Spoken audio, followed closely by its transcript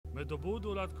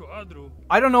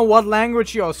I don't know what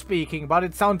language you're speaking, but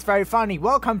it sounds very funny.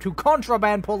 Welcome to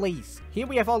Contraband Police. Here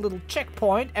we have our little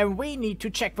checkpoint, and we need to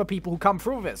check for people who come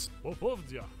through this.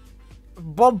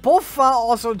 Boboffa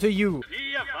also to you.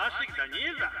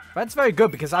 That's very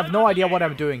good, because I have no idea what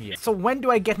I'm doing here. So when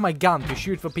do I get my gun to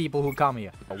shoot for people who come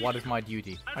here? Or what is my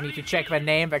duty? I need to check their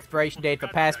name, the expiration date, the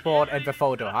passport, and the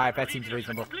photo. Alright, that seems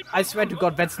reasonable. I swear to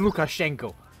God, that's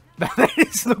Lukashenko. That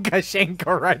is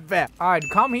Lukashenko right there. Alright,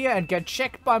 come here and get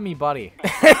checked by me, buddy.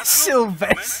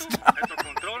 Sylvester.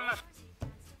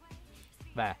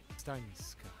 There.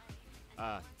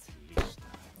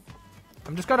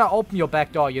 I'm just gonna open your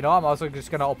back door, you know? I'm also just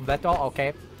gonna open that door.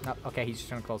 Okay. Okay, he's just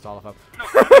gonna close all of them.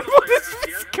 What is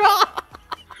this car?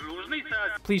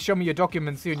 Please show me your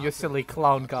documents soon, you silly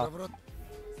clown car.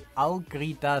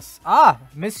 Algritas. Ah!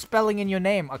 Misspelling in your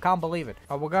name. I can't believe it.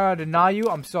 We're gonna deny you.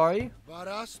 I'm sorry.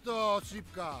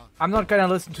 I'm not gonna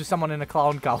listen to someone in a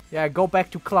clown car. Yeah, go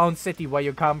back to Clown City where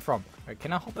you come from. Wait,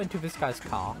 can I hop into this guy's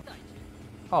car?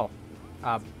 Oh.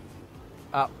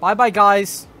 Bye-bye,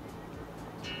 guys.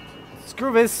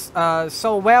 Screw this.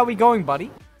 So where are we going,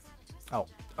 buddy? Oh,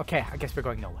 okay. I guess we're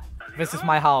going nowhere. This is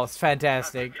my house.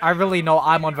 Fantastic. I really know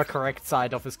I'm on the correct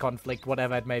side of this conflict,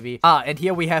 whatever it may be. Ah, and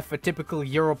here we have the typical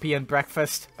European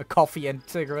breakfast. A coffee and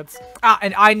cigarettes. Ah,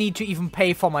 and I need to even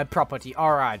pay for my property.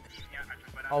 Alright.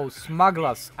 Oh,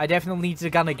 smugglers. I definitely need the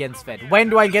gun against that. When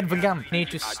do I get the gun?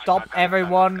 Need to stop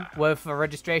everyone with a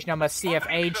registration number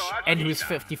CFH and who's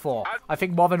 54. I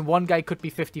think more than one guy could be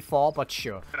 54, but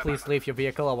sure. Please leave your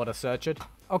vehicle. I want to search it.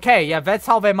 Okay, yeah, that's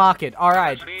how they mark it.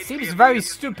 Alright. Seems very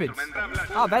stupid.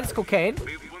 Oh, that's cocaine.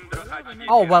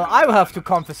 Oh, well, I will have to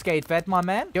confiscate that, my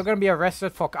man. You're gonna be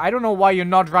arrested for... I don't know why you're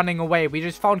not running away. We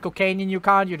just found cocaine in your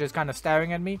car and you're just kind of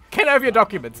staring at me. Can I have your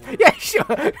documents? Yeah, sure.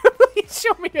 Please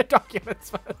show me your documents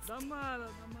first.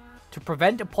 To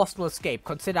prevent a possible escape,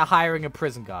 consider hiring a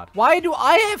prison guard. Why do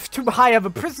I have to hire the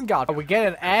prison guard? We get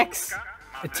an axe,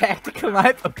 a tactical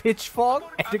knife, a pitchfork,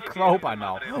 and a crowbar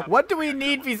now. What do we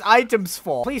need these items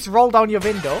for? Please roll down your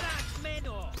window.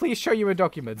 Please show your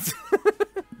documents.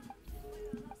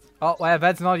 Oh, well,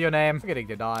 that's not your name. I'm getting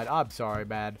denied. I'm sorry,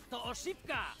 man. Oh,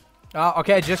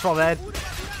 okay, just for that.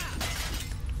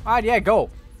 Alright, yeah,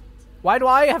 go. Why do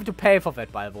I have to pay for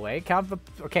that, by the way? Can't the...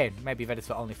 Okay, maybe that is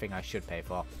the only thing I should pay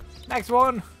for. Next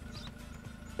one.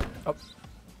 Oh.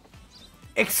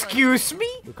 Excuse me?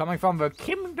 You're coming from the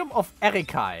Kingdom of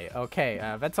Erikai. Okay,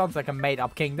 that sounds like a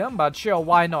made-up kingdom, but sure,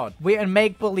 why not? We're in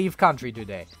make-believe country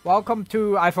today. Welcome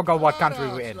to... I forgot what country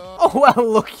we're in. Oh, well,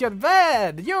 look at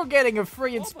that! You're getting a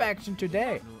free inspection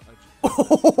today.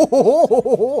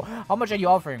 How much are you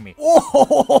offering me?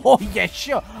 Oh, yeah,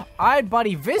 sure. Alright,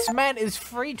 buddy, this man is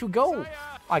free to go.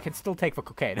 I can still take the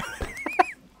cocaine.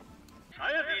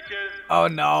 Oh,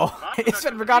 no. Is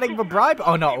it regarding the bribe?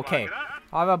 Oh, no, okay.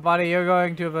 Alright, buddy, you're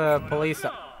going to the police.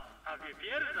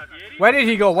 Where did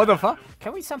he go? What the fuck?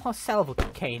 Can we somehow sell the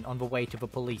cocaine on the way to the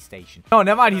police station? No,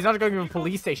 never mind. He's not going to the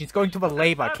police station. He's going to the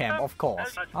labor camp, of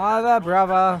course. Alright,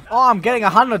 brother. Oh, I'm getting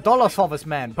 $100 for this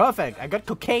man. Perfect. I got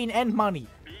cocaine and money.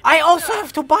 I also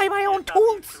have to buy my own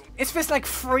tools. Is this like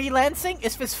freelancing?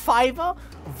 Is this Fiverr?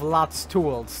 Vlad's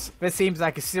Tools. This seems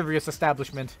like a serious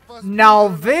establishment. Now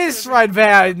this right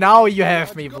there. Now you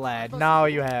have me, Vlad. Now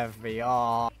you have me.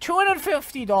 Oh,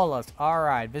 $250.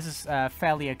 Alright, this is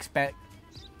fairly expensive.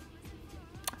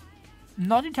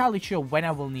 Not entirely sure when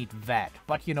I will need that.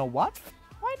 But you know what?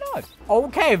 Why not?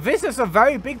 Okay, this is a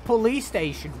very big police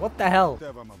station. What the hell?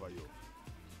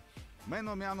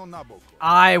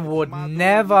 I would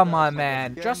never, my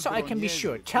man. Just so I can be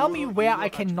sure. Tell me where I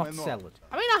cannot sell it.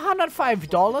 I mean,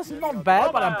 $105, not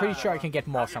bad, but I'm pretty sure I can get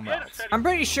more somewhere else. I'm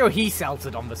pretty sure he sells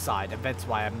it on the side, and that's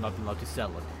why I'm not allowed to sell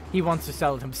it. He wants to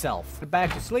sell it himself. Get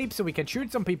back to sleep so we can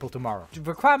shoot some people tomorrow. The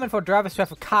requirement for drivers to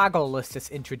have a cargo list is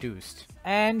introduced.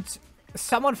 And...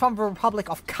 someone from the Republic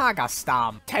of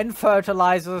Kyrgyzstan. 10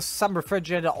 fertilizers, some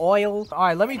refrigerator oil.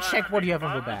 Alright, let me check what you have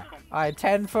on the back. Alright,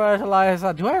 10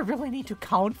 fertilizer. Do I really need to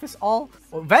count this all?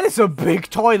 Oh, that is a big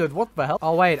toilet. What the hell?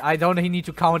 Oh, wait. I don't need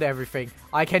to count everything.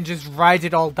 I can just write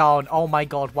it all down. Oh my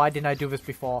god. Why didn't I do this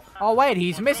before? Oh, wait.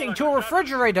 He's missing 2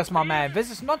 refrigerators, my man. This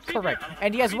is not correct.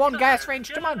 And he has 1 gas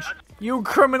range too much. You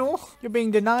criminal. You're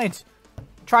being denied.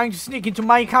 Trying to sneak into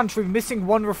my country, missing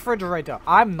 1 refrigerator.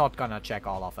 I'm not gonna check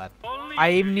all of that.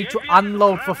 I even need to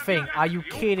unload the thing. Are you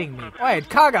kidding me? Wait,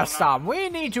 Kyrgyzstan, we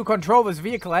need to control this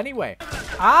vehicle anyway.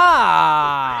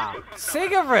 Ah!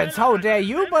 Cigarettes! How dare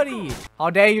you, buddy? How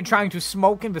dare you trying to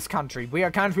smoke in this country? We are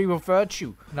a country with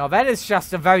virtue. No, that is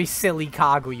just a very silly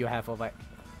cargo you have over there.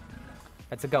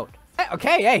 That's a goat.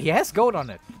 Okay, yeah, he has goat on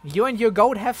it. You and your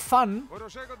goat have fun.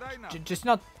 Just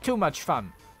not too much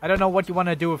fun. I don't know what you want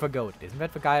to do with a goat. Isn't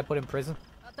that the guy I put in prison?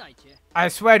 I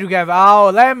swear to God. Oh,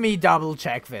 let me double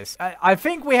check this. I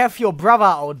think we have your brother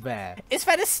out there. Is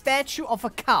that a statue of a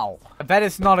cow? That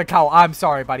is not a cow. I'm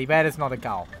sorry, buddy. That is not a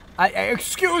cow.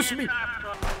 Excuse me.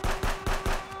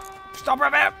 Stop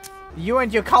right there. You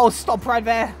and your cow, stop right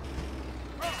there.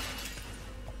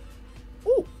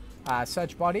 Ooh.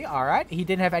 Search body. Alright. He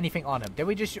didn't have anything on him. Did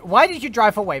we just... Why did you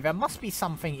drive away? There must be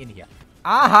something in here.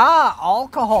 Aha!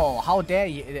 Alcohol. How dare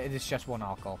you? It is just one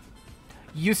alcohol.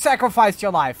 You sacrificed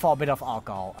your life for a bit of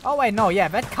alcohol. Oh, wait. No. Yeah,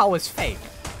 that cow is fake.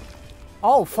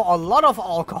 Oh, for a lot of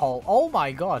alcohol. Oh,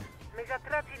 my God.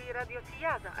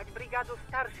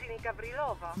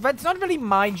 That's not really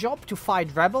my job to fight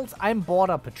rebels. I'm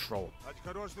border patrol.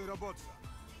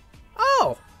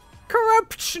 Oh!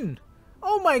 Corruption!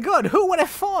 Oh my God, who would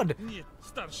have thought?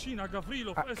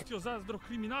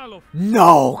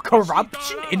 No!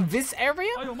 Corruption in this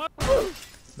area? No.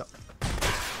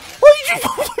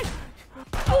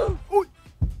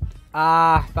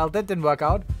 Well, that didn't work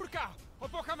out.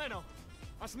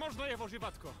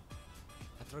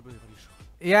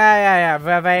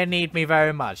 Yeah, they need me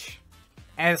very much.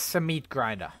 As a meat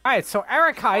grinder. Alright, so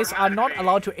Arakais are not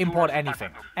allowed to import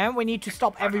anything. And we need to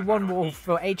stop everyone with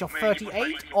the age of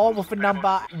 38 or with the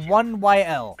number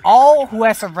 1YL. All who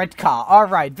has a red car.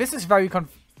 Alright, this is very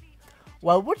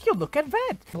Well, would you look at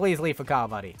that? Please leave the car,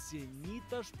 buddy.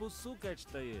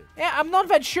 Yeah, I'm not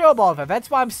that sure about that. That's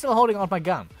why I'm still holding on my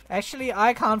gun. Actually,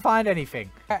 I can't find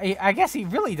anything. I guess he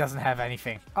really doesn't have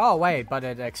anything. Oh, wait, but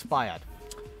it expired.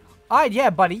 Alright, yeah,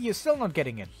 buddy, you're still not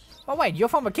getting in. Oh, wait, you're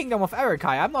from the kingdom of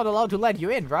Arakai. I'm not allowed to let you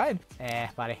in, right?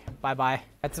 Buddy. Bye-bye.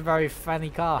 That's a very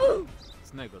funny car.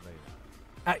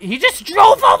 He just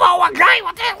drove over our guy!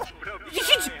 What the hell?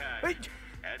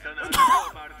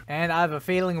 And I have a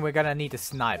feeling we're gonna need a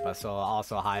sniper, so I'll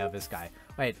also hire this guy.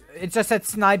 Wait, it just said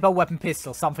sniper weapon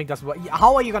pistol. Something doesn't work.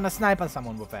 How are you gonna sniper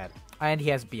someone with that? And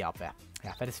he has B up there.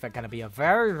 Yeah, that is gonna be a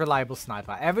very reliable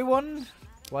sniper. Everyone,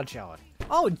 watch out.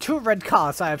 Oh, 2 red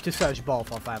cars. I have to search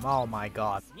both of them. Oh my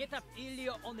God.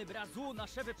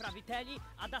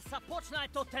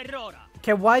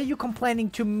 Okay, why are you complaining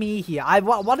to me here?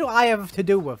 What do I have to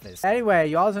do with this? Anyway,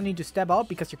 you also need to step out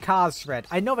because your car's red.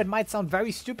 I know that might sound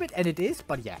very stupid, and it is,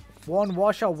 but yeah. 1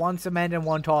 washer, 1 cement, and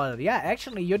 1 toilet. Yeah,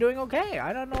 actually, you're doing okay.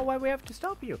 I don't know why we have to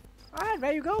stop you. Alright,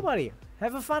 there you go, buddy.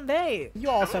 Have a fun day. You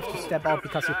also have to step out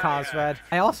because your car's red.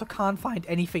 I also can't find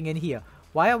anything in here.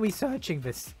 Why are we searching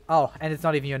this? Oh, and it's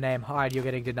not even your name. Alright, you're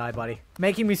getting denied, buddy.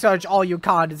 Making me search all you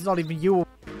can't. It's not even you.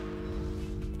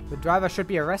 The driver should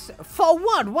be arrested. For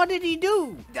what? What did he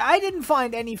do? I didn't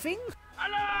find anything.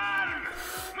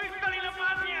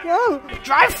 Yo,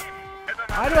 drive!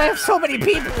 Why do I have so many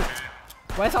people?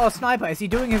 Where's our sniper? Is he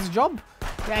doing his job?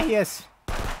 Yeah, he is.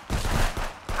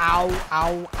 Ow,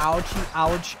 ow, ouchie,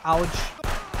 ouch, ouch.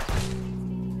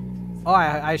 Oh,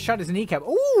 I shot his kneecap.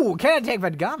 Ooh, can I take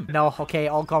that gun? No, okay,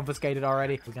 all confiscated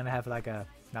already. We're gonna have like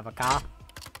another car.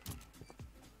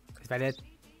 Is that it?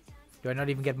 Do I not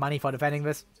even get money for defending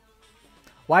this?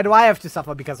 Why do I have to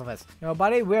suffer because of this? You know,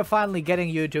 buddy, we're finally getting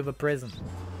you to the prison.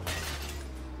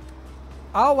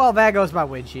 Oh, well, there goes my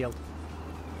windshield.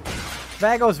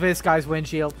 There goes this guy's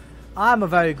windshield. I'm a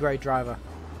very great driver.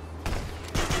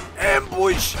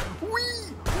 Ambush!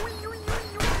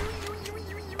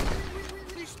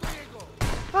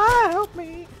 Ah, help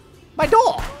me! My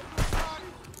door!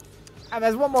 And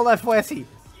there's one more left. Where is he?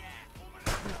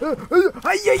 What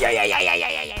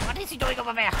is he doing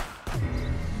over there?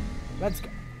 Let's go.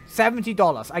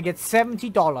 $70. I get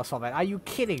 $70 for that. Are you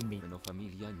kidding me?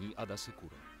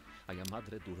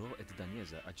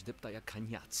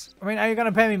 I mean, are you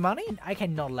gonna pay me money? I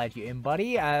cannot let you in,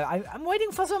 buddy. I'm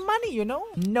waiting for some money, you know?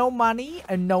 No money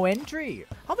and no entry.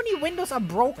 How many windows are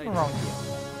broken around here?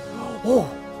 Oh!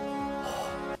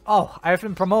 Oh, I have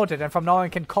been promoted, and from now on I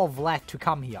can call Vlad to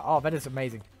come here. Oh, that is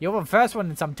amazing. You're the first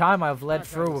one in some time I've led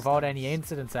through without any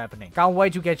incidents happening. Can't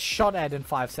wait to get shot at in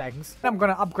 5 seconds. I'm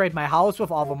gonna upgrade my house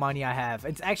with all the money I have.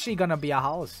 It's actually gonna be a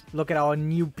house. Look at our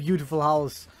new beautiful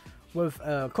house with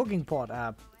a cooking pot.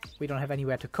 We don't have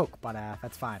anywhere to cook, but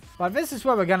that's fine. But this is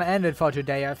where we're gonna end it for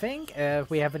today, I think.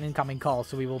 We have an incoming call,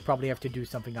 so we will probably have to do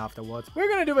something afterwards. We're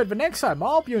gonna do it the next time. I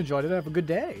hope you enjoyed it. Have a good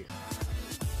day.